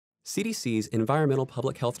CDC's Environmental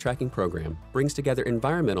Public Health Tracking Program brings together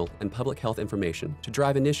environmental and public health information to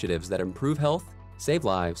drive initiatives that improve health, save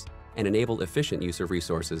lives, and enable efficient use of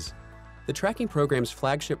resources. The tracking program's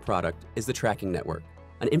flagship product is the Tracking Network,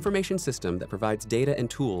 an information system that provides data and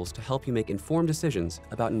tools to help you make informed decisions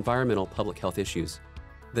about environmental public health issues.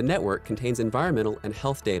 The network contains environmental and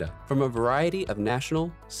health data from a variety of national,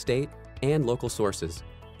 state, and local sources,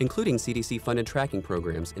 including CDC-funded tracking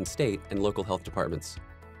programs in state and local health departments.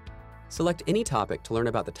 Select any topic to learn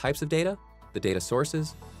about the types of data, the data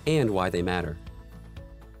sources, and why they matter.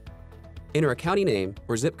 Enter a county name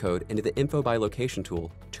or zip code into the Info by Location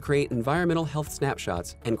tool to create environmental health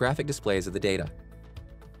snapshots and graphic displays of the data.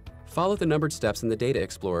 Follow the numbered steps in the Data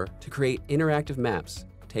Explorer to create interactive maps,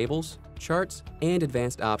 tables, charts, and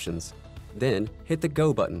advanced options. Then hit the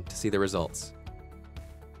Go button to see the results.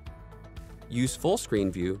 Use full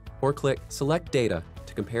screen view or click Select Data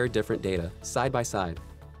to compare different data side by side.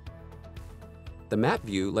 The map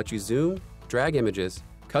view lets you zoom, drag images,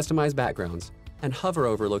 customize backgrounds, and hover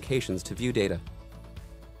over locations to view data.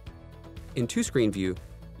 In two-screen view,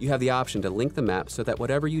 you have the option to link the map so that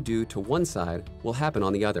whatever you do to one side will happen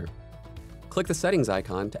on the other. Click the settings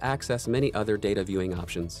icon to access many other data viewing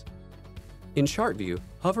options. In chart view,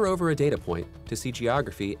 hover over a data point to see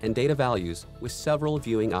geography and data values with several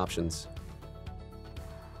viewing options.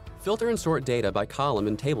 Filter and sort data by column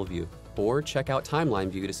in table view, or check out timeline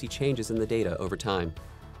view to see changes in the data over time.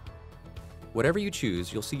 Whatever you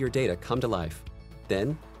choose, you'll see your data come to life.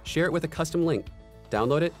 Then, share it with a custom link,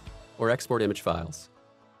 download it, or export image files.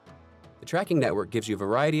 The Tracking Network gives you a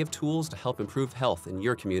variety of tools to help improve health in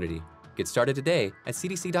your community. Get started today at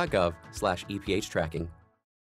cdc.gov/EPH tracking.